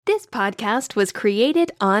This podcast was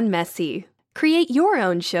created on Messy. Create your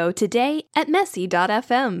own show today at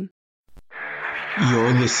messy.fm.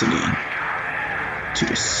 You're listening to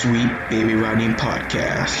the Sweet Baby Rodney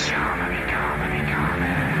Podcast.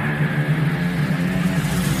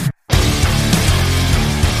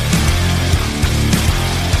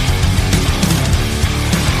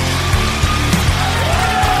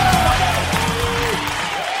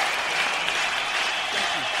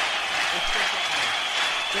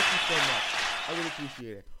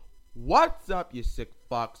 Appreciate it. What's up, you sick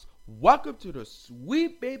fucks? Welcome to the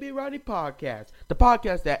Sweet Baby Rodney Podcast, the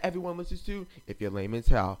podcast that everyone listens to if you're lame as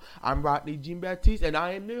hell. I'm Rodney Jean-Baptiste, and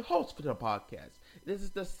I am the host for the podcast. This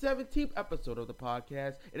is the 17th episode of the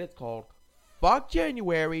podcast, and it's called Fuck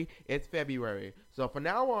January, It's February. So from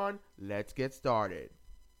now on, let's get started.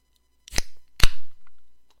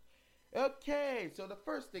 Okay, so the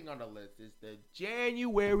first thing on the list is the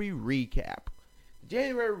January recap.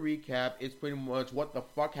 January recap is pretty much what the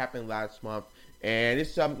fuck happened last month, and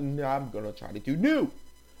it's something that I'm gonna try to do new.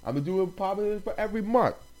 I'm gonna do it probably for every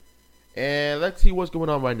month, and let's see what's going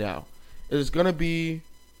on right now. It's gonna be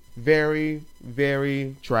very,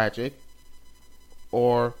 very tragic,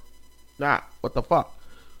 or not. What the fuck?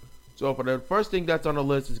 So for the first thing that's on the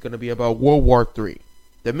list is gonna be about World War III,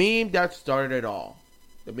 the meme that started it all,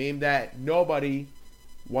 the meme that nobody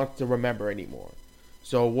wants to remember anymore.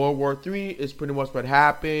 So World War III is pretty much what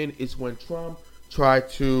happened. It's when Trump tried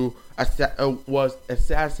to was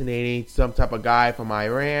assassinating some type of guy from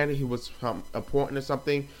Iran. He was important or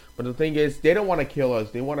something. But the thing is, they don't want to kill us.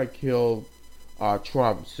 They want to kill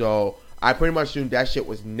Trump. So I pretty much assumed that shit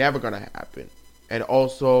was never gonna happen. And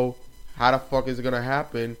also, how the fuck is it gonna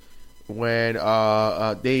happen when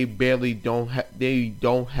they barely don't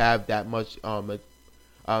have that much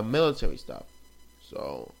military stuff?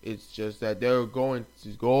 So it's just that they're going to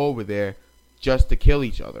go over there just to kill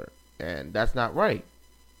each other, and that's not right.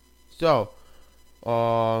 So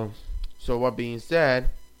what being said,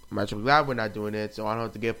 I'm actually glad we're not doing it, so I don't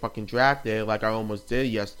have to get fucking drafted like I almost did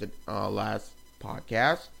yesterday, last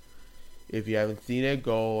podcast. If you haven't seen it,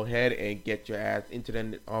 go ahead and get your ass into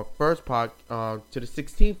the to the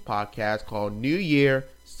 16th podcast called New Year,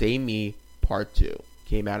 Say Me, Part 2.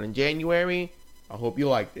 Came out in January. I hope you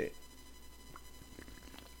liked it.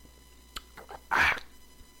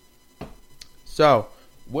 So,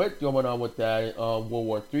 what's going on with that World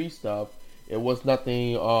War III stuff? It was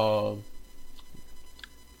nothing. It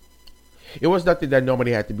was nothing that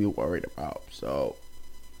nobody had to be worried about. So,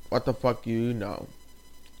 what the fuck you know?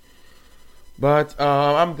 But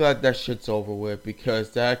I'm glad that shit's over with,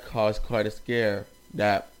 because that caused quite a scare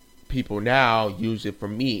that people now use it for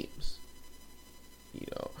memes. You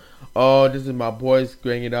know. Oh, this is my boys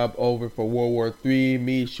bringing up over for World War III.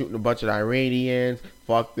 Me shooting a bunch of Iranians.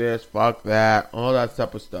 Fuck this, fuck that. All that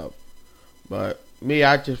type of stuff. But me,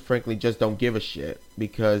 I just frankly just don't give a shit.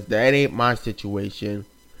 Because that ain't my situation.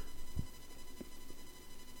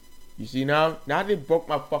 You see now? Now they broke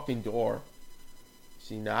my fucking door.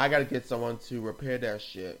 See, now I gotta get someone to repair that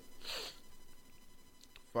shit.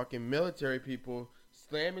 Fucking military people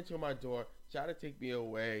slam into my door. Try to take me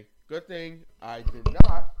away. Good thing I did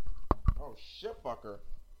not. Oh shit, fucker.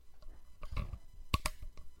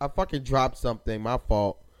 I fucking dropped something. My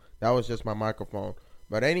fault. That was just my microphone.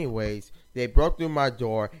 But anyways, they broke through my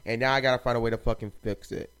door, and now I gotta find a way to fucking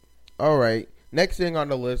fix it. Alright. Next thing on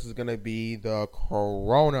the list is gonna be the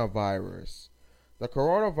coronavirus. The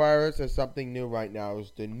coronavirus is something new right now.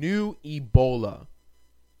 It's the new Ebola.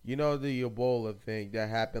 You know the Ebola thing that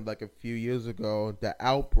happened like a few years ago. The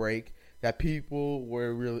outbreak that people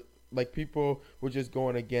were just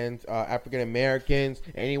going against African Americans,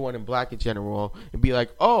 anyone in black in general, and be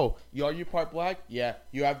like, oh, are you part black? Yeah,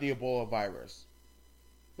 you have the Ebola virus.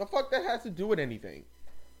 The fuck that has to do with anything?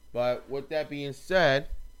 But with that being said,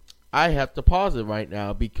 I have to pause it right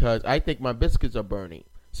now because I think my biscuits are burning.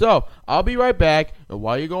 So, I'll be right back, and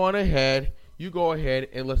while you go ahead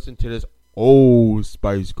and listen to this Old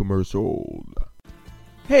Spice commercial.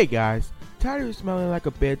 Hey guys, tired of smelling like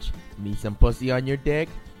a bitch? Need some pussy on your dick?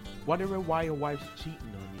 Wondering why your wife's cheating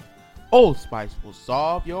on you? Old Spice will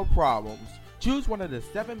solve your problems. Choose one of the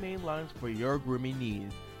 7 main lines for your grooming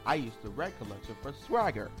needs. I use the Red Collection for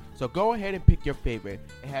swagger, so go ahead and pick your favorite.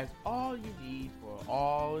 It has all you need for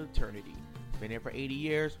all eternity. Been here for 80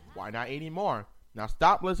 years, why not 80 more? Now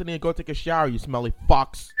stop listening and go take a shower, you smelly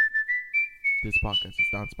fucks. This podcast is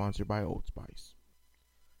not sponsored by Old Spice.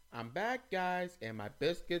 I'm back, guys, and my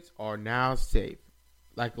biscuits are now safe.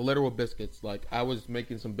 Like literal biscuits. Like I was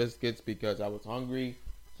making some biscuits because I was hungry,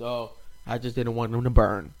 so I just didn't want them to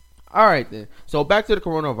burn. Alright then. So back to the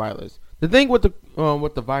coronavirus. The thing with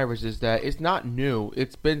the virus is that it's not new.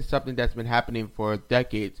 It's been something that's been happening for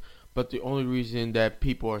decades. But the only reason that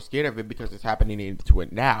people are scared of it because it's happening into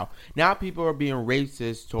it now. Now people are being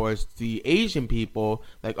racist towards the Asian people.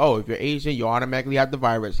 Like, oh, if you're Asian, you automatically have the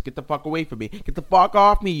virus. Get the fuck away from me. Get the fuck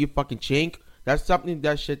off me, you fucking chink. That's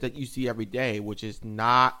that shit that you see every day, which is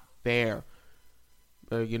not fair.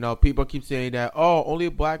 People keep saying that, oh, only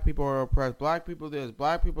black people are oppressed. Black people this,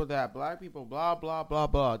 black people that, black people blah, blah, blah,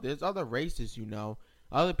 blah. There's other races,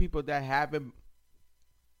 other people that haven't,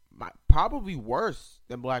 probably worse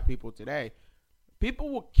than black people today.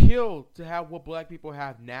 People will kill to have what black people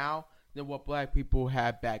have now than what black people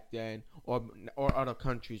had back then or other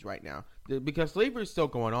countries right now. Because slavery is still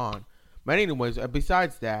going on. But anyways,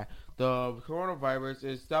 besides that, the coronavirus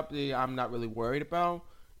is something I'm not really worried about.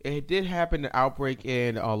 It did happen, an outbreak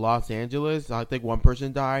in Los Angeles. I think one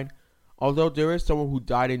person died. Although there is someone who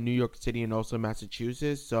died in New York City and also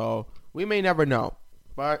Massachusetts. So we may never know.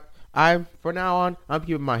 But for now on, I'm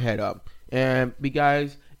keeping my head up. And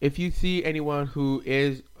guys, if you see anyone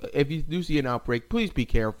if you do see an outbreak, please be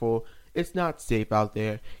careful. It's not safe out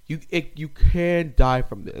there. You can die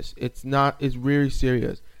from this. It's really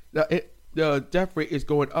serious. The death rate is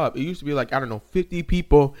going up. It used to be 50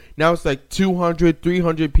 people. Now it's 200,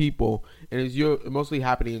 300 people. And it's mostly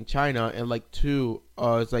happening in China. And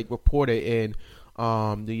it's reported in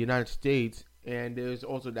the United States. And there's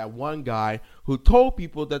also that one guy who told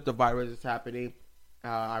people that the virus is happening,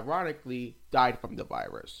 ironically, died from the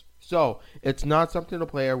virus. So, it's not something to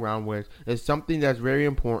play around with. It's something that's very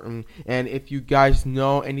important. And if you guys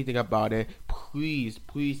know anything about it, please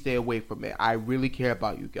stay away from it. I really care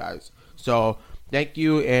about you guys. So, thank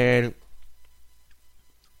you, and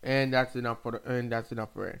that's enough for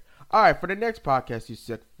it. All right, for the next podcast, you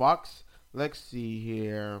sick fucks. Let's see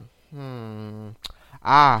here.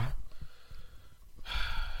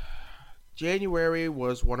 January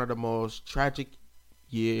was one of the most tragic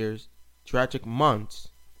months,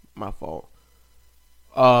 my fault,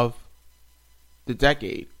 of the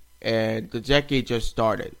decade, and the decade just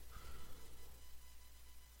started.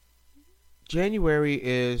 January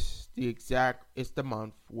is the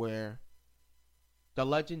month where the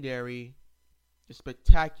legendary, the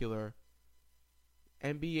spectacular,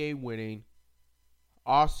 NBA winning,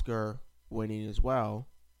 Oscar winning as well,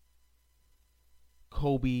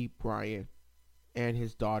 Kobe Bryant and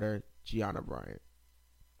his daughter Gianna Bryant.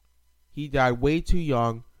 He died way too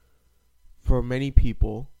young for many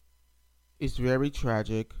people. It's very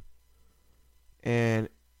tragic, and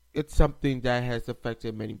it's something that has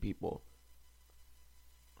affected many people.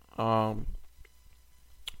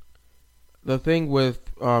 The thing with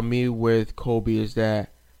me with Kobe is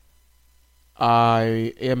that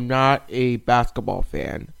I am not a basketball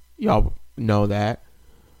fan. Y'all know that.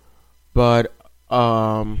 But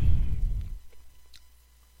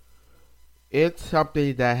it's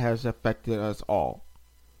something that has affected us all.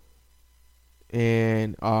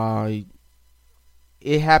 And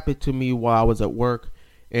it happened to me while I was at work,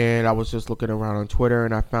 and I was just looking around on Twitter,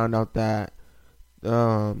 and I found out that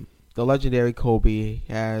the legendary Kobe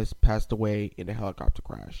has passed away in a helicopter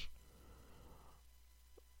crash.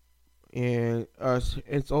 And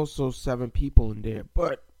it's also 7 people in there,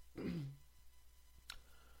 but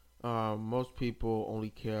most people only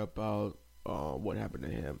care about what happened to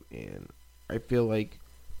him, and I feel like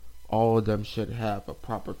all of them should have a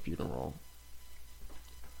proper funeral.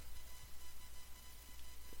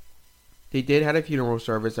 They did have a funeral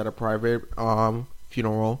service at a private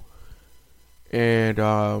funeral,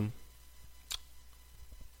 and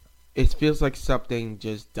it feels like something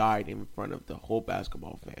just died in front of the whole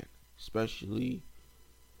basketball fan, especially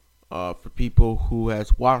for people who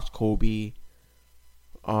has watched Kobe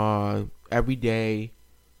every day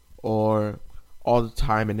or all the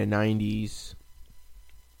time in the 90s.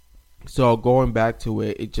 So going back to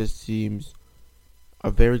it, it just seems a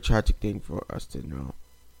very tragic thing for us to know.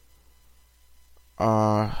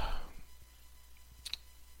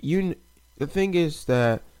 The thing is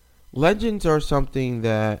that legends are something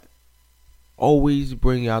that always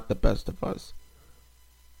bring out the best of us.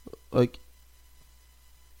 Like,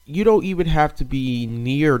 you don't even have to be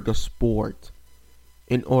near the sport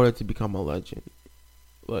in order to become a legend.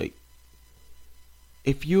 Like,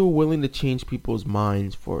 if you're willing to change people's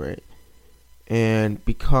minds for it and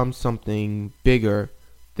become something bigger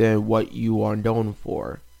than what you are known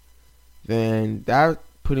for, then that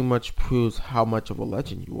pretty much proves how much of a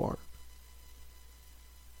legend you are.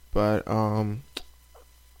 But I'm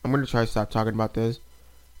going to try to stop talking about this.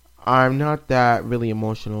 I'm not that really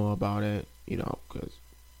emotional about it, because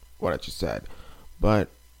what I just said. But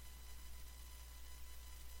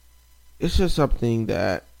it's just something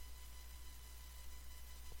that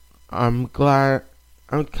I'm kind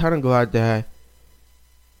of glad that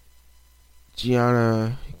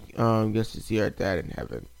Gianna gets to see her dad in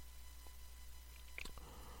heaven.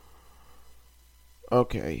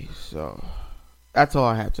 Okay, so that's all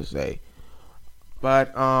I have to say.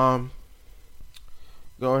 But go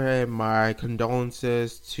ahead, my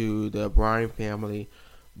condolences to the Bryan family.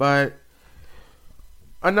 But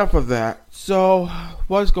enough of that. So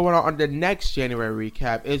what's going on the next January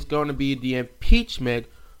recap is going to be the impeachment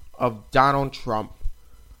of Donald Trump.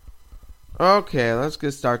 Okay, let's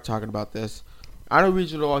get started talking about this. I don't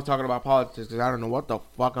usually like talking about politics because I don't know what the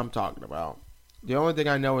fuck I'm talking about. The only thing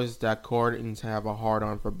I know is that Cordons have a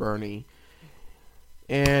hard-on for Bernie.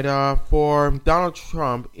 And for Donald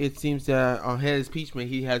Trump, it seems that on his impeachment,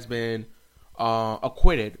 he has been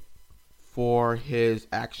acquitted for his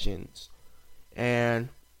actions. And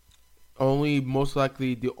only most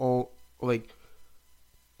likely the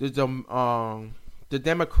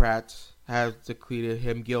Democrats have declared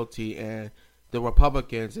him guilty, and the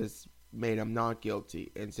Republicans has made him not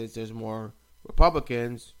guilty. And since there's more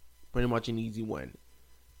Republicans, pretty much an easy win.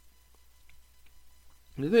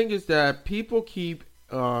 The thing is that people keep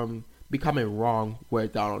becoming wrong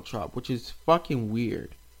with Donald Trump, which is fucking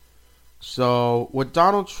weird. So with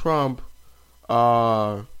Donald Trump,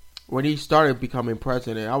 when he started becoming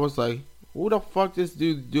president, I was like, who the fuck this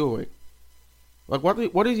dude doing? Like,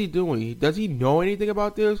 what is he doing? Does he know anything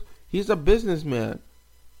about this? He's a businessman.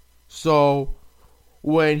 So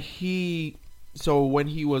when he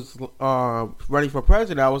was running for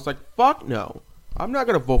president, I was like, fuck no. I'm not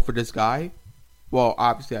going to vote for this guy. Well,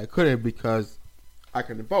 obviously I couldn't because I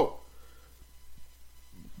couldn't vote.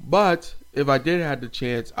 But if I did have the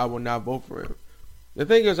chance, I would not vote for him. The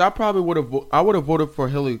thing is, I probably would have voted for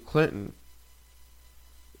Hillary Clinton.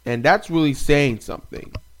 And that's really saying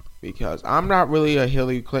something, because I'm not really a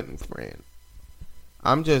Hillary Clinton fan.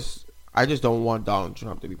 I just don't want Donald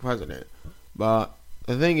Trump to be president. But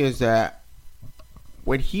the thing is that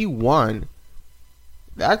when he won,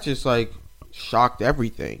 that just like shocked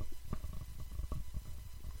everything.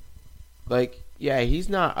 Like, yeah, he's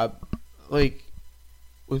not a like.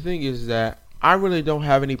 The thing is that I really don't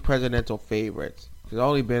have any presidential favorites. There's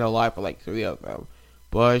only been alive for like 3 of them: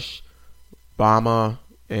 Bush, Obama,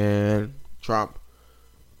 and Trump.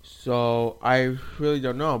 So I really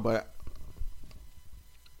don't know, but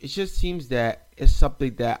it just seems that it's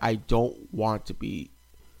something that I don't want to be.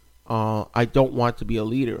 I don't want to be a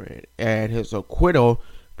leader in, and his acquittal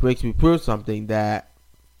makes me prove something, that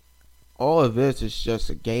all of this is just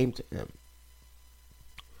a game to him.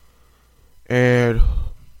 And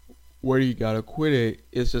where he got acquitted,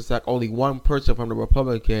 it's just like only one person from the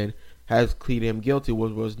Republican has pleaded him guilty,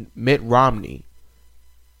 which was Mitt Romney.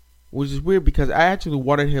 Which is weird because I actually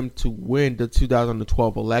wanted him to win the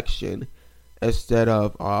 2012 election instead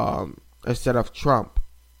of Trump.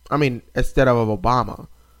 I mean, instead of Obama.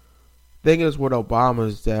 Thing is with Obama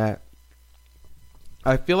is that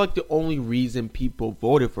I feel like the only reason people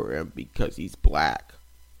voted for him because he's black.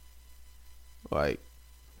 Like,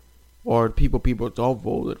 or people don't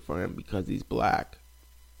vote for him because he's black.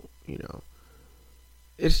 You know.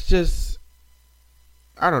 It's just,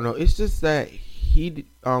 I don't know. It's just that he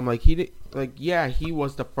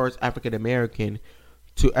was the first African American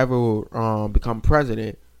to ever become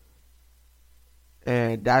president.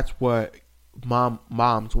 And that's what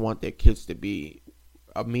moms want their kids to be.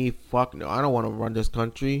 Me, fuck no. I don't want to run this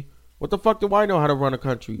country. What the fuck do I know how to run a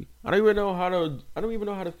country? I don't even know how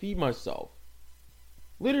to feed myself.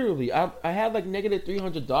 Literally, I had like negative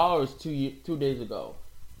 $300 two days ago,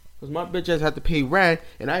 because my bitch ass had to pay rent,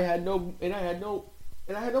 and I had no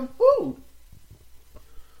food.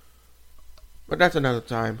 But that's another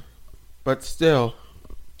time. But still,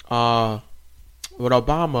 when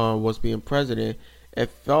Obama was being president, it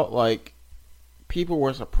felt like people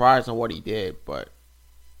were surprised on what he did, but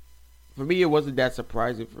for me, it wasn't that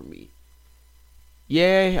surprising for me.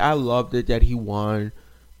 Yeah, I loved it that he won,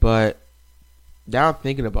 but now I'm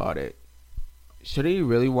thinking about it. Should he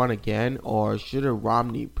really won again, or should have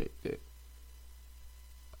Romney picked it?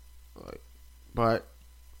 But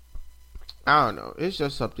I don't know. It's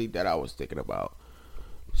just something that I was thinking about.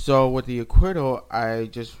 So with the acquittal, I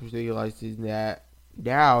just realized that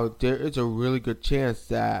now there is a really good chance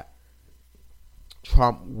that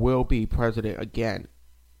Trump will be president again.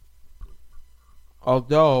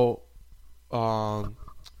 Although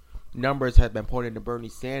numbers have been pointing to Bernie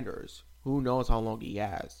Sanders. Who knows how long he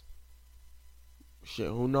has? Shit,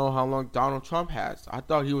 who knows how long Donald Trump has? I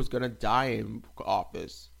thought he was going to die in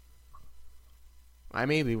office. I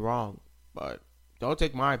may be wrong, but don't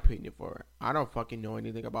take my opinion for it. I don't fucking know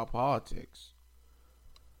anything about politics.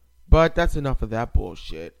 But that's enough of that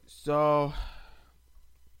bullshit. So,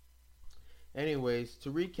 anyways,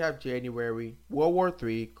 to recap January, World War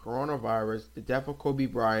III, coronavirus, the death of Kobe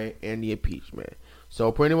Bryant, and the impeachment.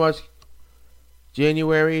 So, pretty much,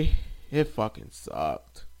 January, it fucking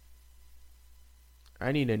sucked.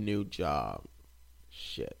 I need a new job.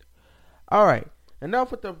 Shit. Alright,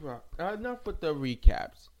 enough with the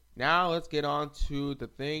recaps. Now, let's get on to the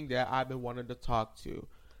thing that I've been wanting to talk to.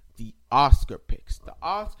 The Oscar picks. The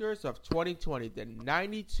Oscars of 2020, the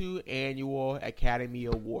 92 Annual Academy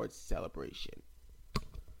Awards celebration.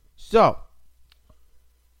 So,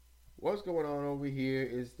 what's going on over here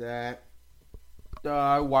is that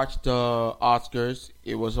I watched the Oscars.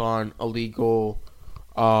 It was on illegal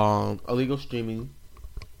streaming,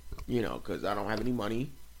 because I don't have any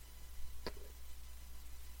money.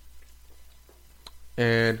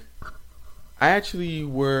 And I actually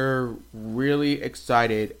were really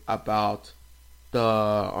excited about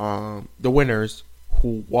the winners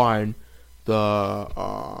who won the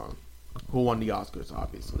Oscars,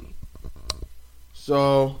 obviously.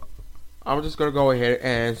 So I'm just gonna go ahead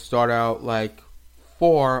and start out like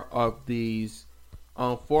four of the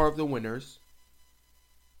winners,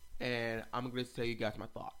 and I'm gonna tell you guys my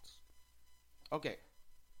thoughts. Okay,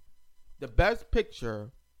 the best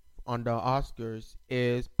picture on the Oscars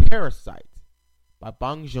is Parasite by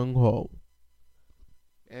Bong Joon-ho.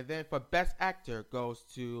 And then for Best Actor goes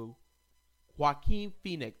to Joaquin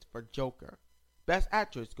Phoenix for Joker. Best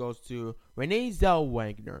Actress goes to Renee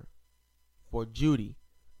Zellweger for Judy.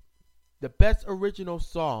 The Best Original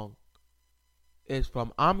Song is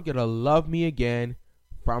from I'm Gonna Love Me Again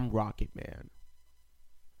from Rocketman.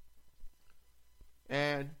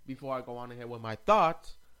 And before I go on ahead with my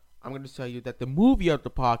thoughts, I'm going to tell you that the movie of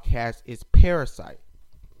the podcast is Parasite.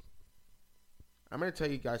 I'm going to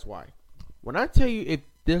tell you guys why. When I tell you if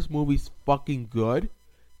this movie's fucking good,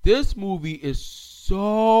 this movie is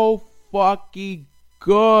so fucking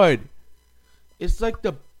good. It's like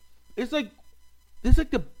the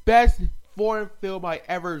best foreign film I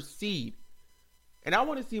ever seen. And I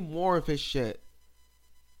want to see more of his shit.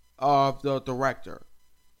 Of the director.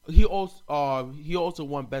 He also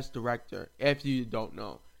won Best Director, if you don't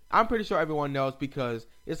know. I'm pretty sure everyone knows because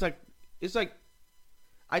it's like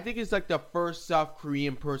I think it's like the first South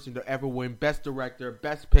Korean person to ever win Best Director,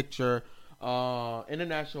 Best Picture,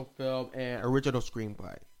 International Film, and Original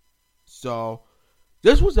Screenplay. So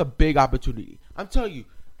this was a big opportunity. I'm telling you,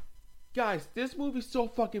 guys, this movie's so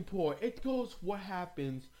fucking poor. It goes what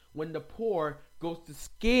happens when the poor goes to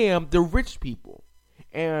scam the rich people,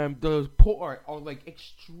 and the poor are like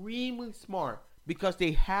extremely smart. Because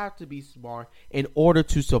they have to be smart in order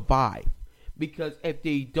to survive. Because if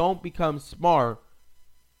they don't become smart,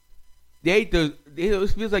 it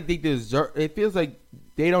feels like it feels like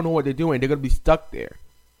they don't know what they're doing. They're going to be stuck there.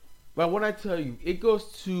 But when I tell you, it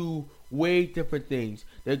goes to way different things.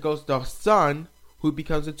 There goes the son who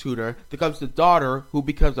becomes a tutor. There comes the daughter who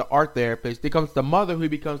becomes an art therapist. There comes the mother who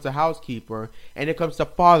becomes a housekeeper. And there comes the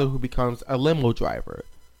father who becomes a limo driver.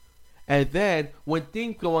 And then when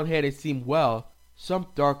things go ahead and seem well, some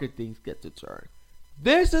darker things get to turn.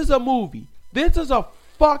 This is a movie. This is a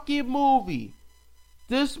fucking movie.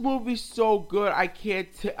 This movie's so good.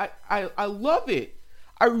 I love it.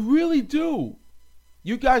 I really do.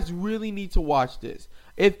 You guys really need to watch this.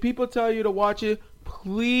 If people tell you to watch it,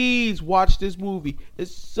 please watch this movie.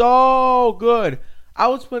 It's so good. I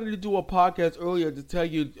was planning to do a podcast earlier to tell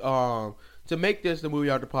you to make this the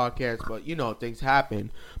movie out of the podcast, but things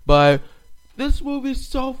happen. But this movie's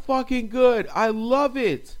so fucking good. I love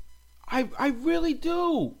it. I really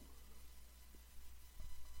do.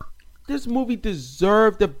 This movie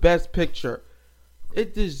deserved the best picture.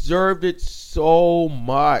 It deserved it so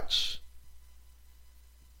much.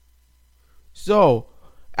 So,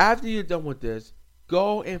 after you're done with this,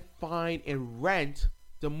 go and find and rent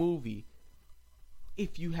the movie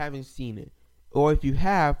if you haven't seen it. Or if you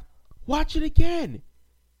have, watch it again.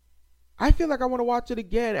 I feel like I want to watch it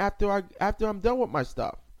again after I'm done with my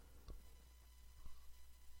stuff.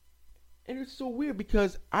 And it's so weird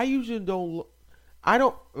because I usually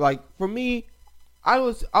for me,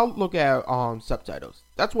 I'll look at subtitles.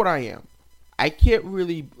 That's what I am. I can't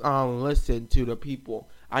really listen to the people.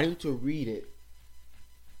 I need to read it.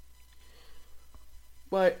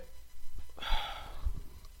 But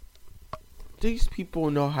these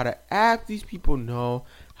people know how to act. These people know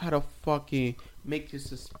how to fucking make it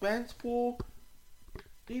suspenseful.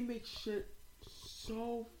 They make shit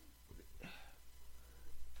so...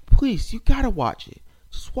 Please, you gotta watch it.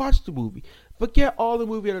 Just watch the movie. Forget all the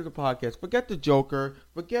movie out of the podcast. Forget the Joker.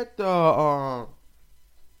 Forget the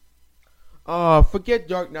Forget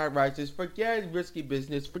Dark Knight Rises. Forget Risky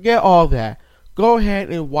Business. Forget all that. Go ahead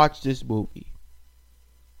and watch this movie.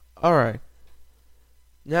 Alright.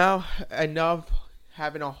 Now, enough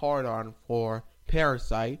having a hard-on for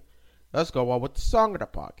Parasite. Let's go on with the song of the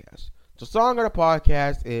podcast. The song of the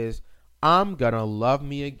podcast is I'm Gonna Love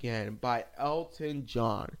Me Again by Elton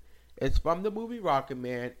John. It's from the movie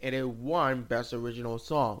Rocketman, and it won Best Original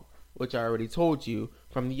Song, which I already told you,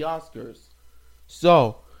 from the Oscars.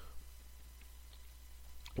 So,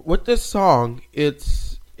 with this song, it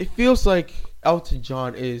feels like Elton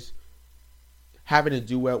John is having a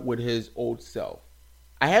duet with his old self.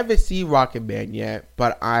 I haven't seen Rocketman yet,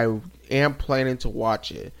 but I am planning to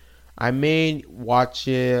watch it. I may watch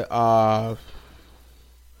it the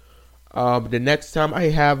next time I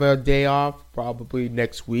have a day off, probably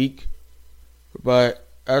next week. But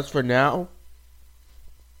as for now,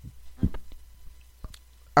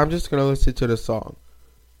 I'm just gonna listen to the song.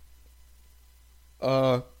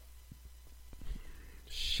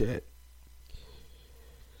 Shit.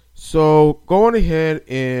 So go on ahead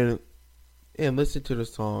and listen to the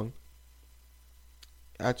song.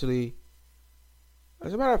 Actually,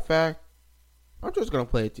 as a matter of fact, I'm just gonna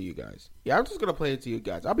play it to you guys. Yeah, I'm just gonna play it to you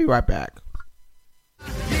guys. I'll be right back.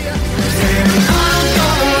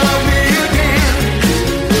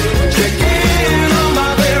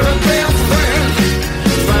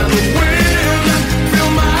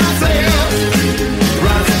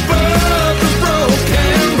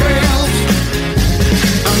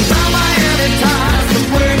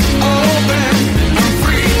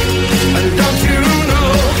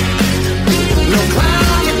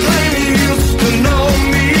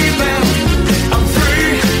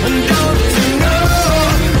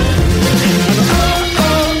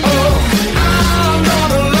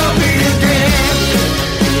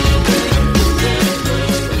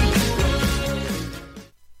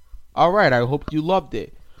 Alright, I hope you loved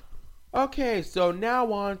it. Okay, so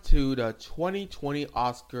now on to the 2020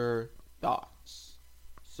 Oscar thoughts.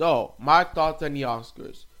 So, my thoughts on the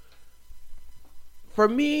Oscars. For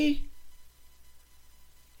me,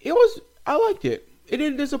 I liked it. It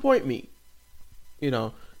didn't disappoint me. You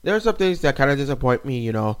know, there are some things that kind of disappoint me,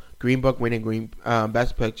 you know. Green Book winning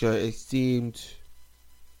Best Picture, it seemed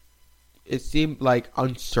like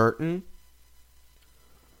uncertain.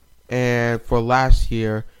 And for last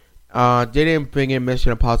year, they didn't bring in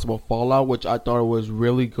Mission Impossible Fallout, which I thought was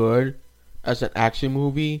really good as an action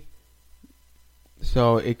movie.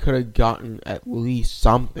 So it could have gotten at least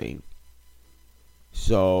something.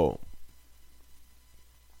 So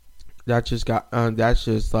that's just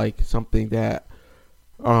like something that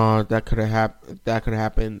could have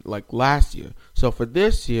happened like last year. So for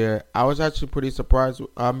this year, I was actually pretty surprised.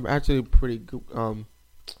 I'm actually really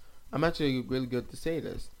good to say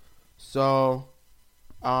this. So.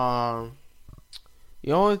 The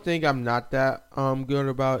only thing I'm not that good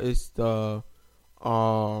about is the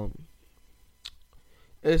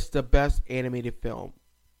best animated film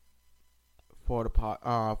for the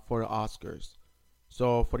Oscars.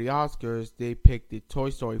 So for the Oscars, they picked the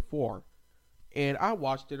Toy Story 4, and I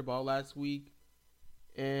watched it about last week,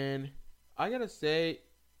 and I gotta say,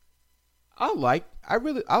 I liked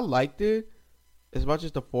it as much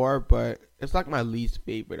as the 4, but it's like my least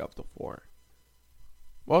favorite of the 4.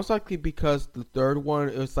 Most likely because the third one,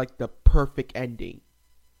 it was like the perfect ending.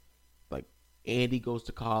 Like, Andy goes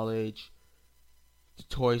to college, the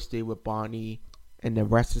toys stay with Bonnie, and the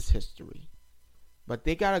rest is history. But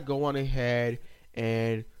they gotta go on ahead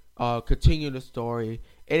and continue the story.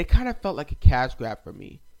 And it kind of felt like a cash grab for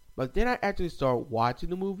me. But then I actually started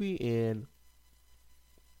watching the movie, and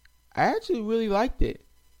I actually really liked it.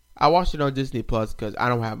 I watched it on Disney Plus because I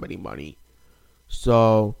don't have any money.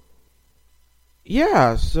 So...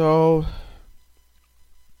 yeah, so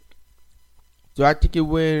do I think it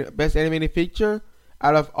win Best Animated Feature?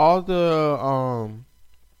 Out of all the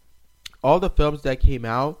films that came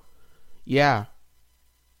out, yeah.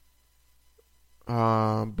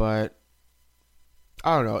 But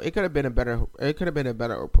I don't know. It could have been a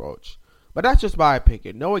better approach. But that's just my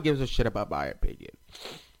opinion. No one gives a shit about my opinion.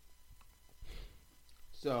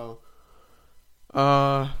 So,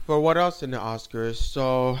 for what else in the Oscars?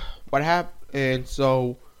 So, what happened? And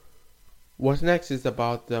so, what's next is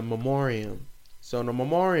about the memoriam. So, the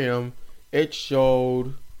memoriam, it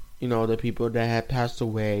showed, you know, the people that had passed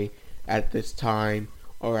away at this time,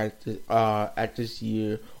 or at this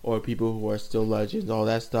year, or people who are still legends, all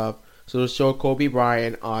that stuff. So, it showed Kobe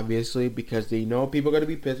Bryant, obviously, because they know people are going to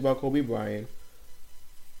be pissed about Kobe Bryant.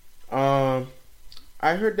 I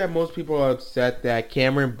heard that most people are upset that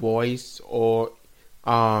Cameron Boyce, or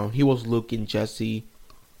he was Luke and Jesse.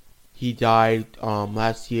 He died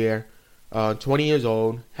last year. 20 years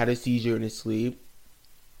old, had a seizure in his sleep.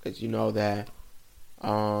 As you know that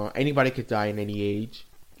anybody could die in any age.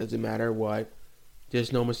 Doesn't matter what.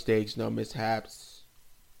 There's no mistakes, no mishaps.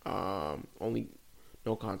 Only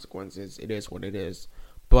no consequences. It is what it is.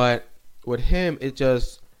 But with him, it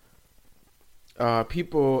just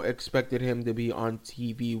people expected him to be on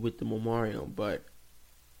TV with the memorial, but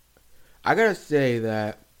I gotta say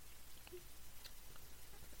that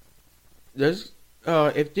there's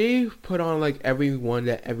if they put on like everyone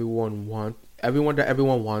that everyone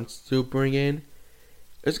wants to bring in,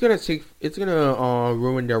 it's gonna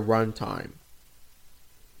ruin their runtime.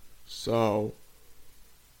 So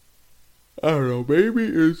I don't know. Maybe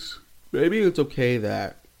it's okay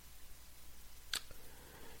that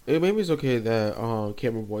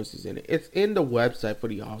Cameron Boyce is in it. It's in the website for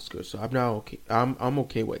the Oscars, so I'm not okay. I'm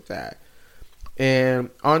okay with that. And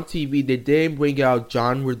on TV, they did bring out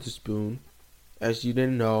John Witherspoon. As you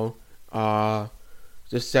didn't know, the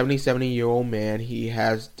 77-year-old man, he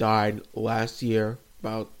has died last year,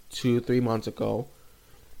 about 2-3 months ago.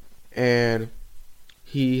 And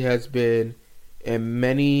he has been in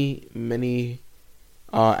many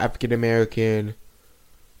African American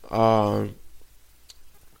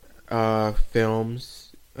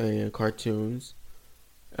films and cartoons,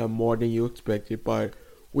 more than you expected. But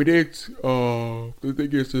we did. The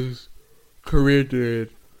thing is, his career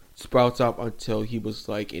did sprouts up until he was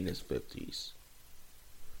like in his 50s,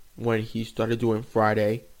 when he started doing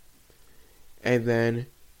Friday, and then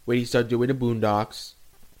when he started doing the Boondocks,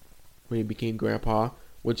 when he became Grandpa,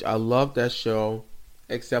 which I love that show,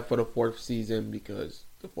 except for the 4th season, because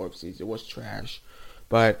the 4th season was trash.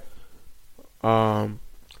 But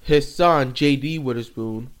his son J.D.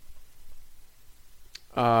 Witherspoon,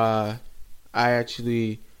 I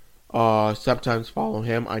actually sometimes follow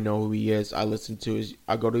him. I know who he is. I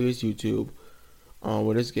go to his YouTube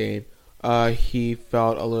with his game. He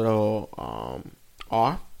felt a little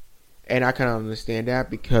off, and I kind of understand that,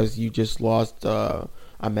 because you just lost a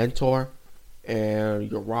mentor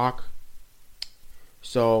and your rock.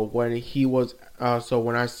 So when I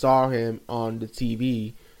saw him on the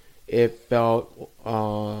TV, it felt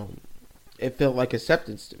like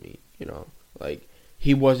acceptance to me. Like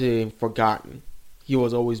he wasn't forgotten. He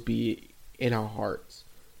was always be in our hearts.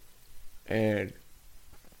 And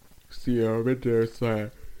see, I'm in there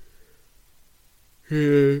saying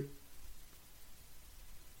he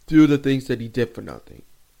do the things that he did for nothing.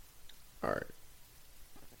 Alright.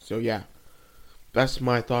 So yeah. That's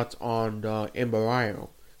my thoughts on the Embarrayo.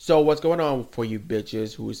 So what's going on for you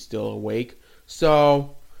bitches who is still awake?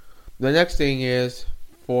 So the next thing is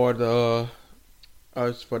for the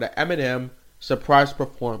Eminem surprise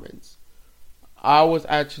performance. I was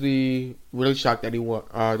actually really shocked that he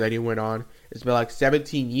went on. It's been like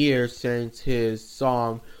 17 years since his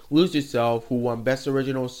song "Lose Yourself," who won Best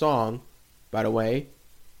Original Song, by the way,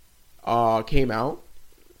 came out.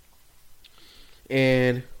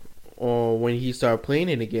 And when he started playing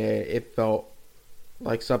it again, it felt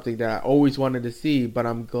like something that I always wanted to see. But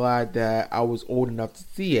I'm glad that I was old enough to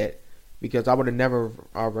see it, because I would have never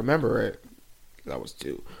remember it, because I was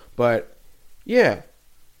 2. But yeah,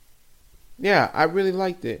 I really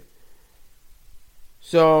liked it.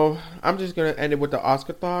 So I'm just gonna end it with the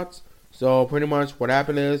Oscar thoughts. So pretty much what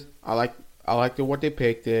happened is I liked what they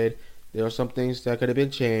picked it. There were some things that could have been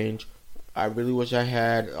changed. I really wish I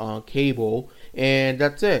had cable, and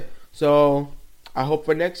that's it. So I hope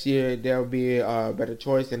for next year there will be a better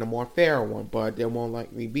choice and a more fair one, but there won't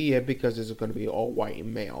likely be it, because it's going to be all white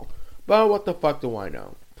and male. But what the fuck do I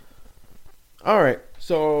know? Alright,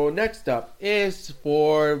 so next up is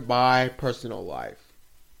for my personal life.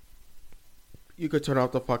 You could turn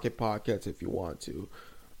off the fucking podcast if you want to.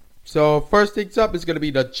 So first things up is going to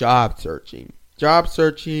be the job searching. Job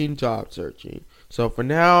searching. So for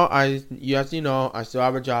now, as you know, I still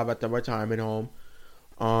have a job at the retirement home.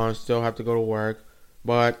 Still have to go to work.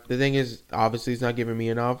 But the thing is, obviously it's not giving me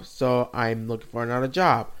enough, so I'm looking for another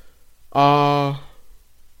job. So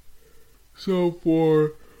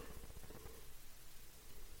for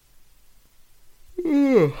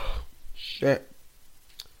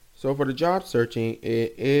So for the job searching,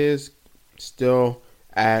 it is still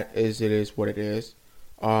it is what it is.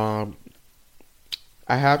 I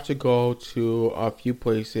have to go to a few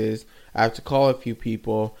places. I have to call a few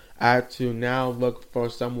people. I have to now look for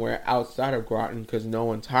somewhere outside of Groton, because no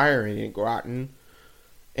one's hiring in Groton.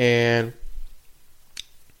 And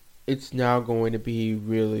it's now going to be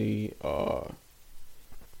really,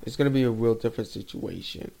 it's going to be a real different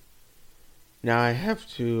situation. Now I have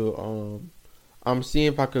to, I'm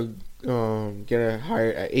seeing if I could get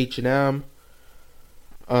hired at H&M,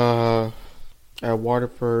 at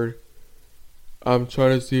Waterford, I'm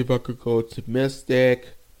trying to see if I could go to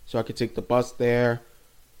Mystic so I could take the bus there.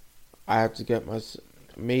 I have to get my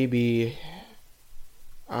maybe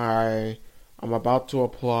I'm about to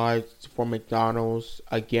apply for McDonald's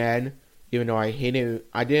again, even though I hated.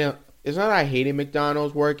 I didn't. It's not that I hated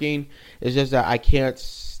McDonald's working. It's just that I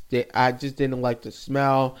can't. I just didn't like the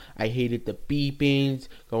smell. I hated the beepings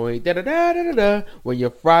going da da da da da when your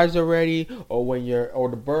fries are ready, or when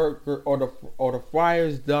the burger or the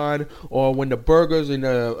fryer's done, or when the burgers and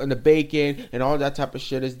the bacon and all that type of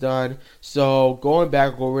shit is done. So going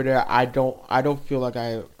back over there, I don't feel like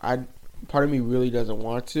I part of me really doesn't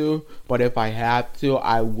want to, but if I have to,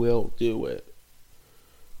 I will do it.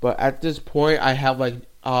 But at this point, I have like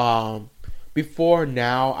before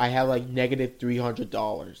now, I had like negative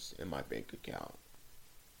 $300 in my bank account.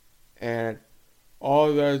 And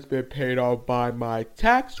all that has been paid off by my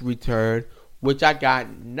tax return, which I got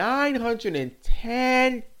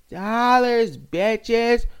 $910,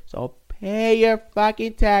 bitches. So pay your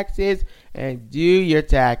fucking taxes and do your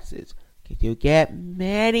taxes. Cause you get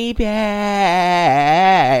money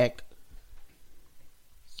back.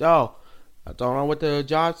 So, that's all on with the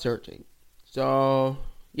job searching. So,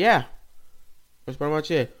 yeah. That's pretty much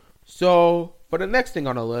it. So, for the next thing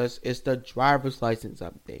on the list is the driver's license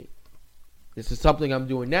update. This is something I'm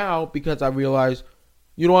doing now because I realized,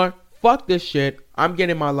 you know what? Fuck this shit. I'm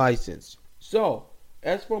getting my license. So,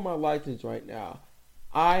 as for my license right now,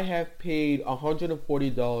 I have paid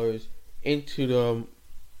 $140 into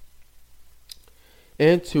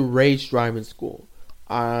race driving school.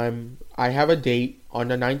 I have a date on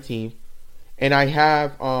the 19th, and I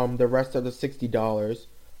have the rest of the $60.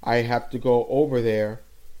 I have to go over there,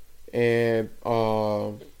 and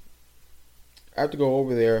I have to go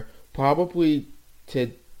over there probably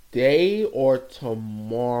today or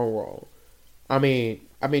tomorrow. I mean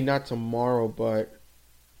not tomorrow, but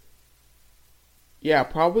yeah,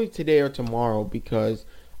 probably today or tomorrow, because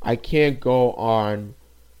I can't go on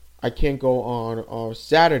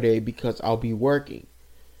Saturday because I'll be working.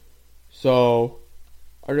 So,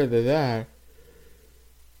 other than that,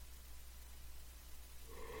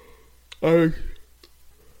 I'm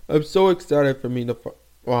so excited for me to,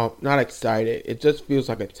 well, not excited. It just feels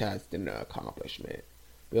like a test and an accomplishment.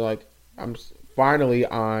 Feel like I'm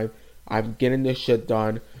getting this shit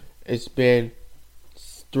done. It's been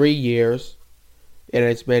 3 years, and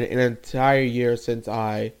it's been an entire year since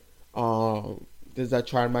I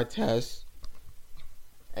tried my test,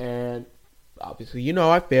 and obviously,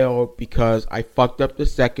 I failed because I fucked up the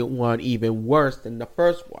second one even worse than the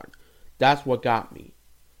first one. That's what got me.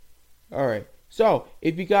 Alright, so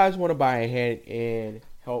if you guys want to buy a hand and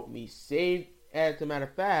help me save, as a matter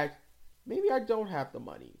of fact, maybe I don't have the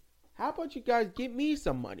money. How about you guys give me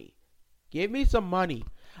some money? Give me some money.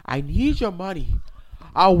 I need your money.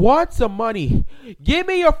 I want some money. Give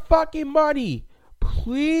me your fucking money.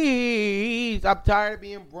 Please. I'm tired of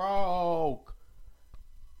being broke.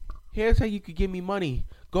 Here's how you could give me money.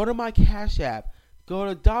 Go to my Cash App.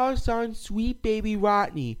 Go to $ Sweet Baby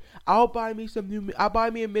Rodney. I'll buy me a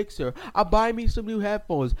mixer. I'll buy me some new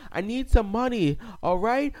headphones. I need some money.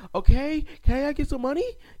 Alright? Okay? Can I get some money?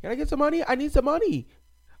 I need some money.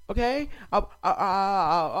 Okay?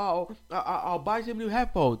 I'll buy some new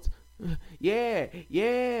headphones. Yeah.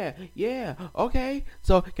 Okay.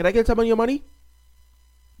 So, can I get some of your money?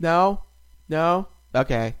 No?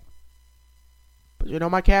 Okay.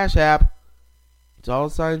 But my Cash App. It's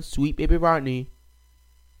 $ Sweet Baby Rodney.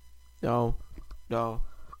 No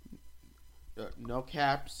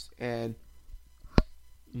caps and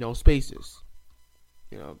no spaces.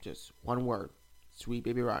 Just one word. Sweet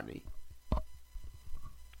Baby Rodney.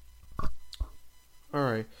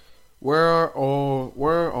 Alright. We're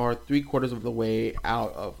 3/4 of the way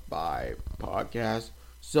out of my podcast.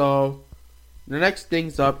 So the next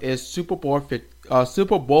things up is Super Bowl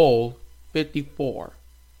 54.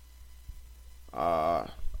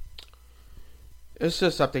 It's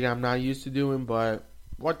just something I'm not used to doing, but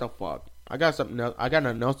what the fuck? I got something else. I got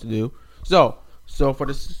nothing else to do. So for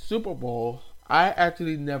the Super Bowl, I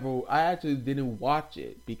actually didn't watch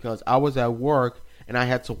it because I was at work and I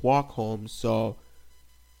had to walk home, so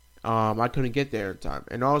I couldn't get there in time.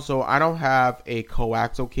 And also, I don't have a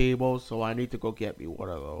coaxial cable, so I need to go get me one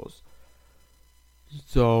of those.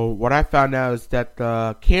 So what I found out is that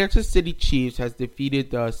the Kansas City Chiefs has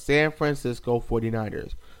defeated the San Francisco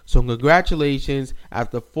 49ers. So congratulations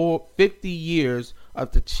after 50 years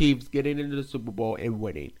of the Chiefs getting into the Super Bowl and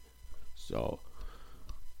winning. So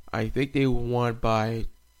I think they won by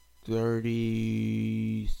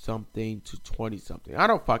 30 something to 20 something. I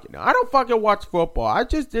don't fucking know. I don't fucking watch football. I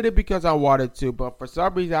just did it because I wanted to, but for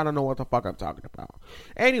some reason I don't know what the fuck I'm talking about.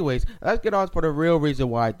 Anyways, let's get on for the real reason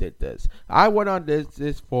why I did this. I went on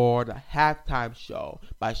this for the halftime show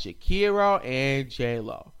by Shakira and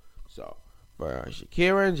J-Lo. So for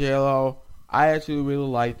Shakira and J-Lo, I actually really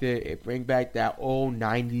liked it. It brings back that old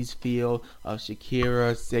 90s feel of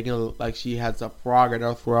Shakira singing like she has a frog in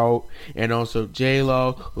her throat. And also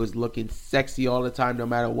J-Lo, who's looking sexy all the time no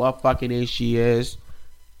matter what fucking age she is.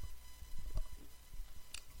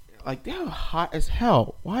 Like, they're hot as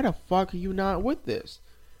hell. Why the fuck are you not with this?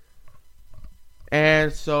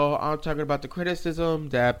 And so I'm talking about the criticism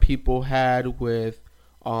that people had with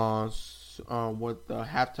the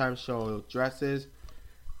halftime show dresses.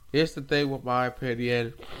 Here's the thing with my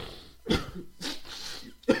opinion.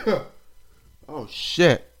 Oh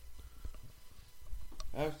shit.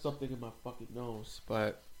 I have something in my fucking nose,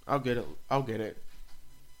 but I'll get it.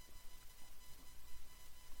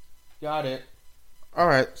 Got it.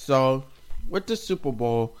 Alright, so with the Super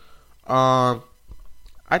Bowl, I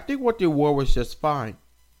think what they wore was just fine.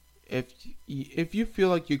 If you feel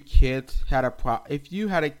like your kids had if you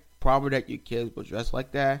had a problem that your kids were dressed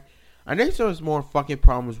like that, I think there's more fucking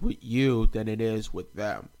problems with you than it is with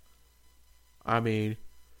them. I mean,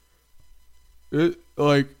 they're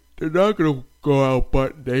not gonna go out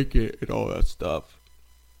butt naked and all that stuff.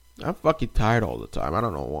 I'm fucking tired all the time. I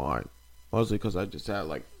don't know why. Mostly because I just had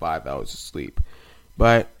like 5 hours of sleep.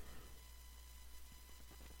 But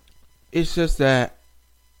it's just that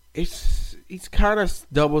it's kind of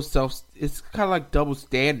it's kind of like double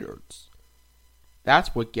standards.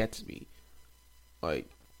 That's what gets me. Like,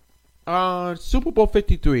 Super Bowl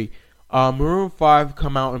 53, Maroon 5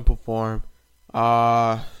 come out and perform.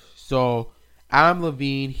 So Adam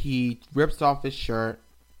Levine, he rips off his shirt.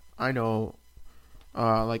 I know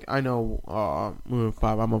Maroon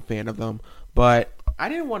 5, I'm a fan of them, but I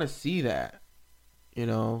didn't want to see that, you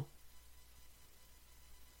know.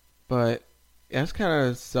 But that's kind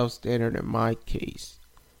of self-standard in my case.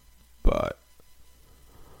 But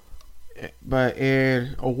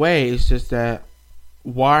in a way, it's just that,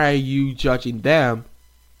 why are you judging them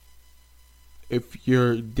if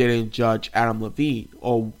you didn't judge Adam Levine?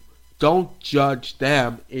 Or don't judge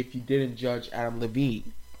them if you didn't judge Adam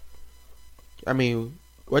Levine. I mean,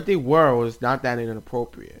 what they were was not that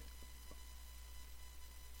inappropriate.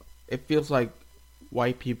 It feels like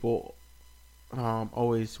white people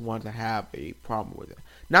always want to have a problem with it.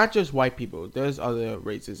 Not just white people. There's other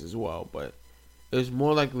races as well, but it's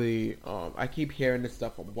more likely, I keep hearing this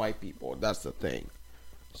stuff from white people. That's the thing.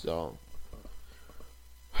 So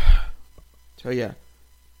yeah.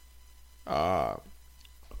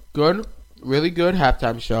 Good, really good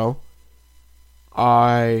halftime show.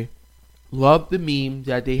 I love the meme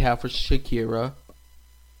that they have for Shakira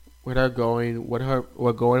with her going with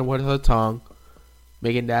her tongue,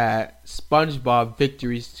 making that SpongeBob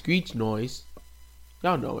victory screech noise.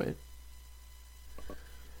 Y'all know it.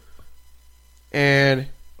 And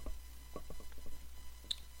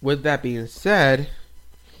with that being said,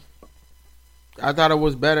 I thought it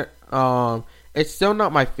was better. It's still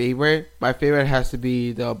not my favorite. My favorite has to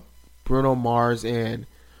be the Bruno Mars and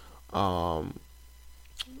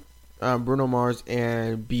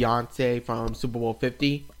Beyonce from Super Bowl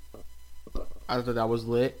 50. I thought that was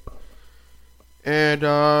lit. And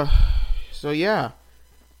so yeah,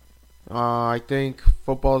 I think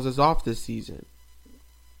football is off this season.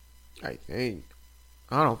 I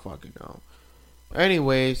don't fucking know.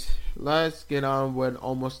 Anyways, let's get on with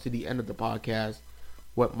almost to the end of the podcast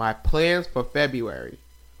with my plans for February.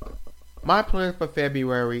 My plans for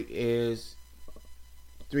February is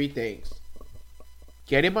 3 things.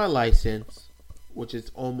 Getting my license, which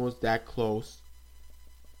is almost that close.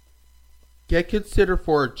 Get considered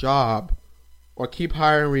for a job, or keep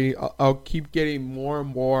hiring. I'll keep getting more and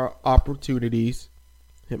more opportunities.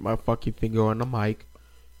 Hit my fucking finger on the mic.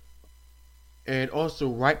 And also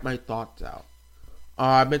write my thoughts out.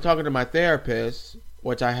 I've been talking to my therapist,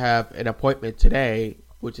 which I have an appointment today,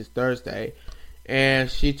 which is Thursday, and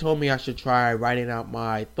she told me I should try writing out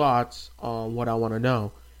my thoughts on what I want to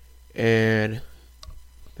know. And the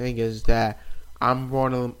thing is that I'm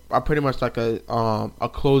pretty much like a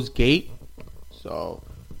closed gate, so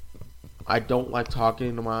I don't like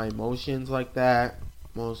talking to my emotions like that,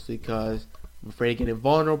 mostly because I'm afraid of getting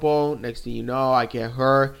vulnerable. Next thing you know, I get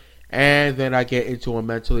hurt. And then I get into a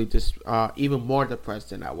mentally even more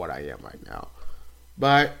depressed than what I am right now.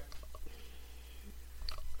 But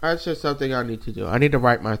that's just something I need to do. I need to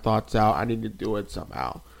write my thoughts out. I need to do it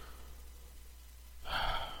somehow.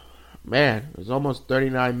 Man, it's almost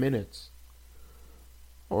 39 minutes.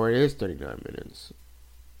 Or it is 39 minutes.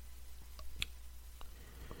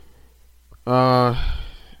 I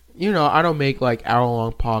don't make like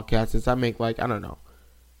hour-long podcasts. I make like, I don't know.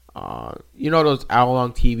 Those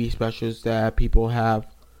hour-long TV specials that people have?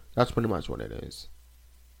 That's pretty much what it is.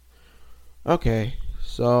 Okay,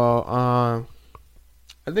 so, I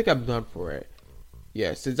think I'm done for it.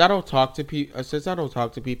 Yeah, since I don't talk to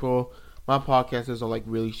people, my podcasts are like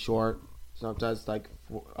really short. Sometimes like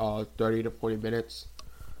 30 to 40 minutes.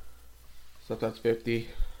 Sometimes 50.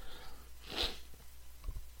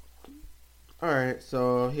 Alright,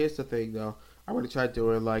 so here's the thing though. I'm gonna try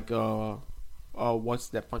doing like what's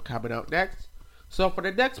that fun coming out next. So for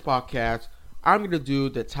the next podcast, I'm gonna do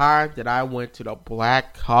the time that I went to the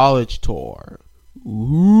Black College Tour.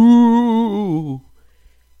 Ooh.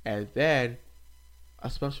 And then a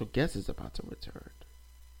special guest is about to return.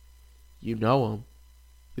 You know him.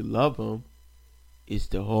 You love him. It's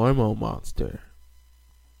the Hormone Monster.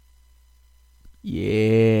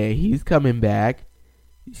 Yeah, he's coming back.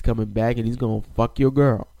 He's coming back and he's gonna fuck your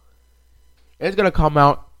girl. It's gonna come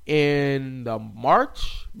out in the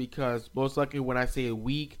March because most likely when I say a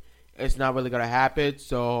week, it's not really gonna happen.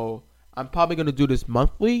 So I'm probably gonna do this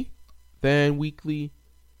monthly, then weekly.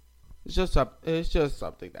 It's just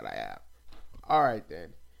something that I have. All right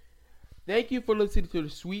then. Thank you for listening to the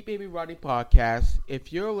Sweet Baby Rodney podcast.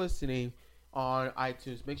 If you're listening on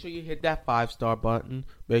iTunes, make sure you hit that 5-star button.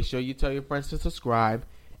 Make sure you tell your friends to subscribe.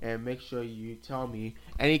 And make sure you tell me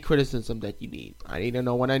any criticism that you need. I need to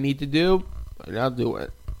know what I need to do, and I'll do it.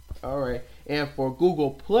 Alright. And for Google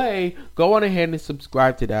Play, go on ahead and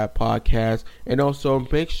subscribe to that podcast. And also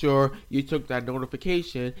make sure you took that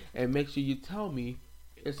notification and make sure you tell me,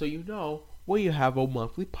 and so you know when you have a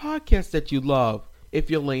monthly podcast that you love. If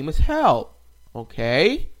you're lame as hell.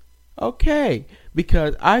 Okay? Okay.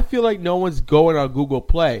 Because I feel like no one's going on Google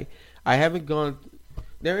Play.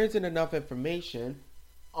 There isn't enough information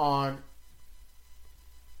there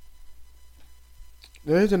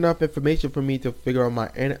is enough information for me to figure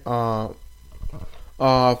out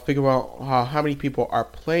how many people are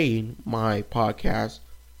playing my podcast,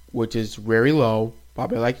 which is very low,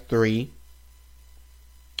 probably like 3,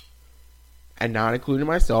 and not including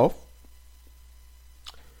myself.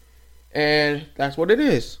 And that's what it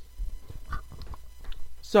is.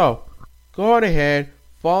 So go on ahead,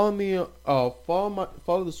 follow me,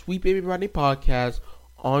 follow the Sweet Baby Rodney podcast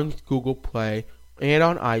on Google Play and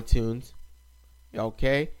on iTunes.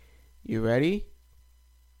 Okay? You ready?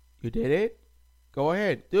 You did it? Go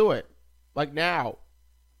ahead. Do it. Like now.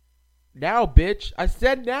 Now, bitch. I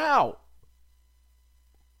said now.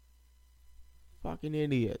 Fucking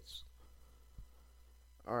idiots.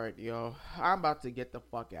 Alright, yo. I'm about to get the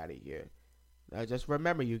fuck out of here. Now, just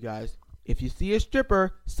remember, you guys. If you see a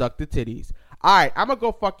stripper, suck the titties. Alright, I'm gonna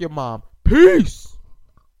go fuck your mom. Peace!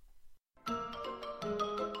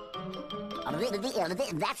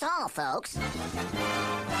 That's all, folks.